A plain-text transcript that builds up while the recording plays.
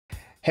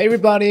Hey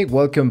everybody,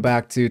 welcome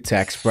back to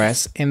Tech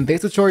Express. In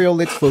this tutorial,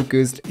 let's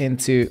focus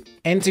into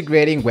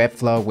integrating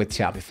Webflow with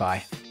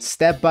Shopify.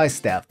 Step by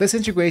step, this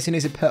integration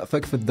is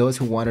perfect for those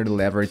who want to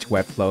leverage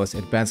Webflow's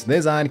advanced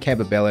design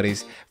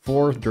capabilities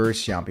for their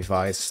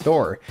Shopify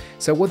store.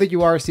 So whether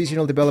you are a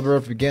seasonal developer or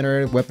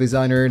beginner web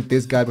designer,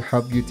 this guide will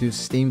help you to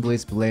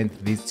seamlessly blend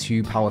these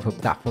two powerful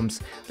platforms.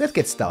 Let's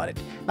get started.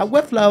 Now,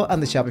 Webflow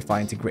and the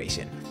Shopify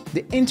integration.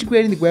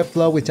 Integrating the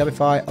Webflow with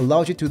Shopify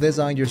allows you to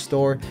design your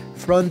store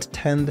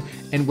front end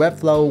in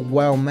Webflow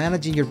while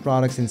managing your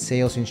products and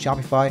sales in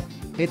Shopify.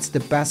 It's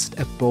the best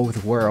of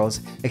both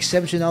worlds,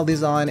 exceptional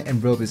design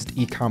and robust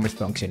e-commerce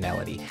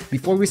functionality.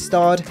 Before we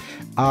start,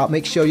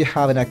 make sure you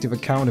have an active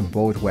account in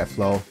both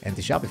Webflow and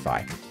the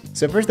Shopify.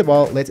 So first of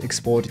all, let's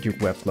export your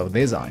Webflow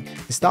design.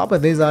 Start by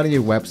designing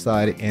your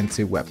website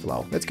into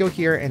Webflow. Let's go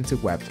here into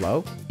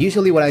Webflow.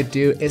 Usually what I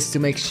do is to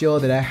make sure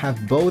that I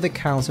have both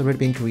accounts already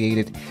been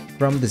created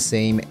from the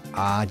same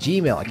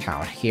Gmail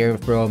account here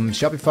from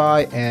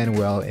Shopify and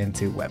well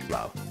into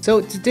Webflow.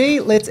 So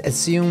today, let's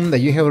assume that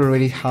you have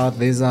already had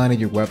designed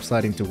your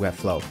website into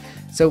Webflow.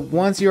 So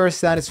once you are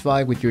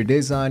satisfied with your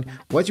design,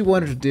 what you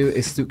want to do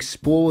is to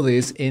export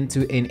this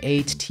into an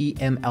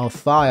HTML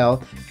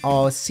file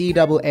or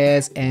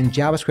CSS and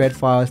JavaScript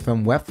files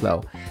from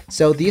Webflow.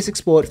 So this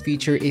export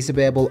feature is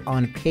available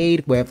on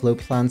paid Webflow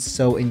plans,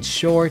 so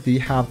ensure that you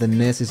have the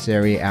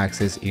necessary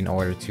access in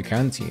order to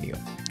continue.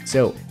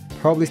 So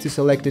publish to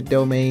selected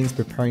domains,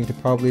 preparing to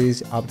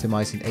publish,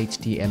 optimizing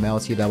HTML,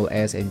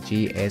 CSS, and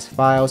JS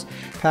files,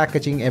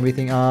 packaging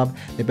everything up,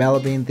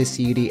 developing the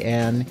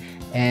CDN,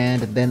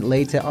 and then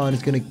later on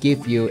it's going to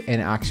give you an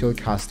actual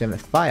custom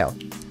file.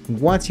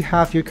 Once you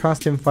have your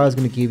custom file, it's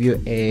going to give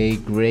you a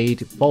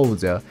great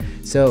folder.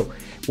 So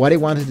what I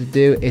wanted to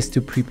do is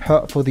to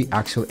prepare for the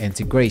actual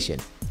integration.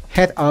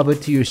 Head over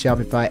to your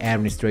Shopify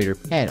administrator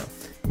panel.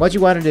 What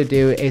you wanted to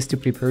do is to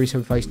prepare your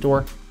Shopify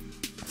store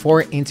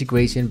for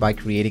integration by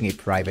creating a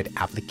private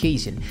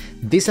application.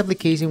 This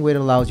application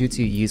will allow you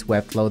to use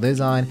Webflow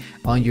design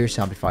on your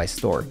Shopify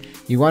store.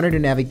 You wanted to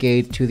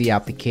navigate to the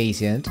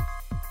application,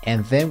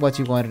 and then what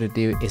you wanted to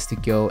do is to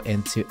go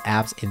into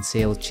apps and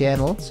sales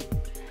channels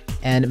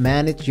and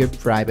manage your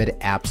private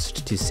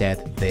apps to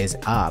set this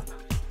up.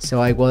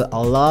 So I will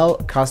allow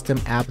custom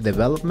app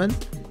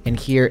development, and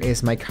here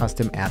is my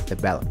custom app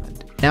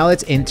development. Now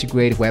let's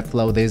integrate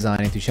Webflow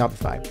design into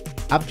Shopify.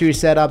 After you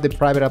set up the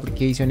private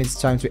application,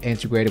 it's time to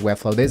integrate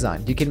Webflow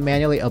design. You can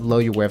manually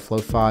upload your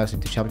Webflow files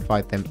into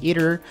Shopify theme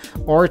editor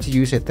or to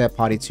use a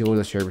third-party tool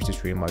or service to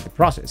streamline the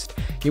process.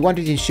 You want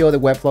to ensure the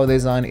Webflow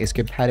design is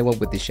compatible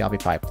with the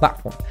Shopify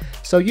platform.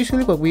 So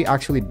usually what we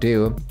actually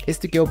do is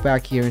to go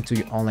back here into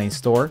your online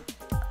store.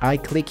 I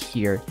click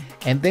here,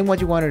 and then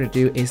what you wanted to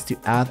do is to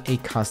add a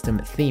custom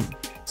theme.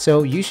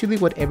 So usually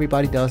what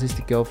everybody does is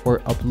to go for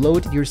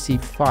upload your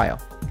zip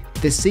file.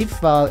 The zip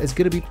file is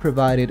going to be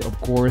provided, of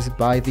course,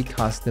 by the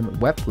custom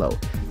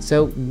Webflow.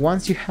 So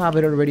once you have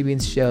it already been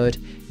showed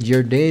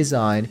your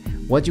design,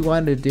 what you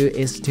want to do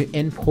is to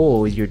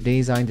import your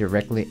design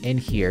directly in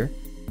here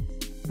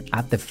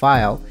at the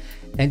file.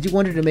 And you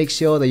wanted to make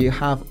sure that you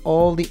have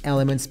all the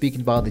elements,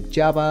 speaking about the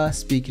Java,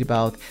 speaking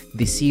about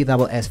the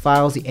CSS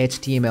files, the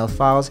HTML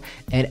files,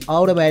 and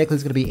automatically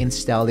it's going to be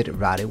installed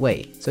right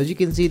away. So as you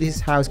can see, this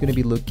is how it's going to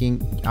be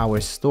looking our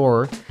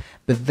store.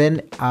 But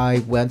then I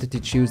wanted to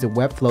choose the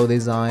Webflow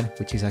design,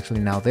 which is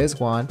actually now this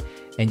one,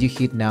 and you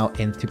hit now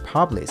into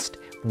published.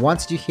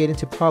 Once you hit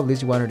into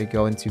published, you wanted to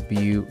go into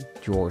view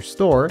your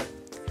store,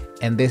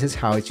 and this is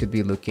how it should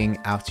be looking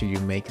after you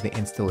make the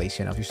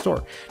installation of your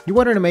store. You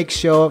wanted to make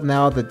sure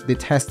now that the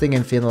testing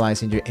and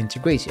finalizing your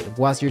integration.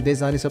 Once your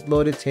design is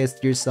uploaded,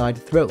 test your site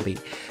thoroughly.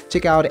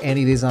 Check out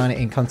any design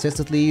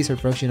inconsistencies or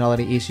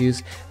functionality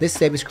issues. This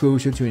step is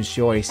crucial to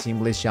ensure a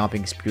seamless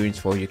shopping experience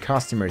for your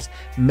customers.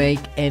 Make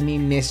any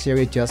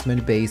necessary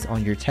adjustment based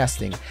on your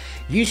testing.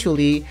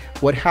 Usually,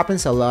 what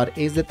happens a lot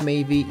is that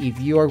maybe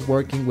if you are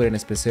working with a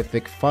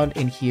specific font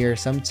in here,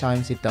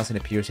 sometimes it doesn't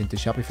appear into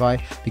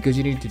Shopify because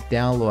you need to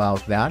download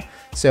that.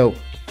 So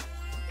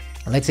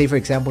let's say, for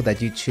example,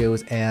 that you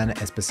chose a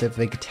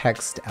specific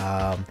text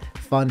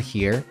font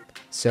here.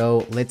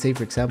 So let's say,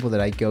 for example, that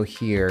I go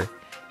here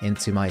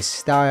into my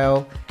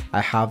style.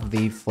 I have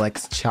the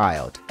Flex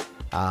Child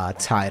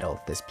title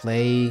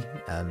display,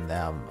 and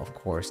of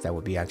course that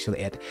would be actually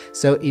it.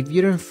 So if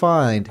you don't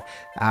find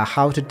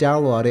how to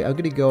download it, I'm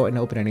gonna go and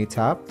open a new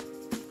tab,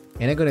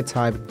 and I'm gonna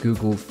type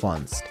Google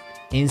Fonts.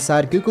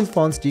 Inside Google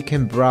Fonts, you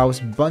can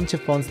browse a bunch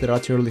of fonts that are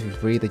totally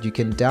free that you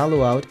can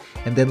download,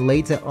 and then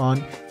later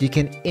on you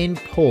can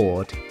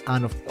import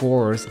and of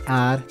course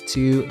add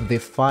to the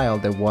file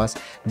that was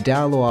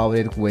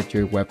downloaded with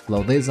your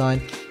Webflow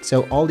design.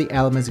 So all the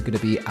elements are going to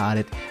be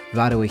added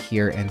right away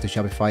here into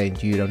Shopify,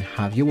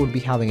 and you won't be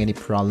having any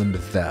problem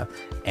with that.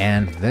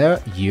 And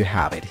there you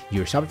have it.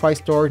 Your Shopify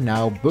store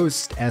now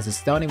boasts as a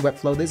stunning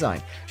Webflow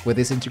design. With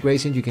this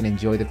integration, you can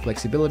enjoy the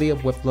flexibility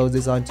of Webflow's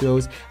design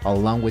tools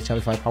along with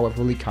Shopify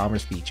powerful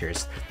e-commerce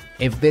features.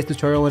 If this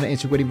tutorial on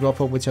integrating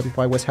Webflow with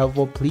Shopify was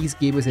helpful, please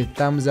give us a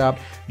thumbs up.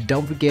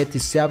 Don't forget to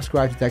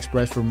subscribe to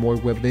TechXpress for more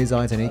web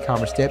designs and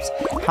e-commerce tips.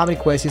 Have any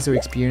questions or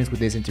experience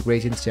with this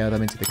integration, share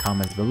them into the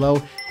comments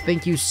below.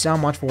 Thank you so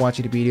much for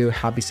watching the video.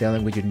 Happy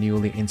selling with your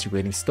newly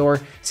integrating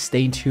store.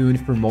 Stay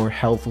tuned for more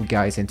helpful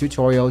guides and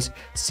tutorials.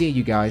 See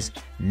you guys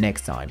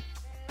next time.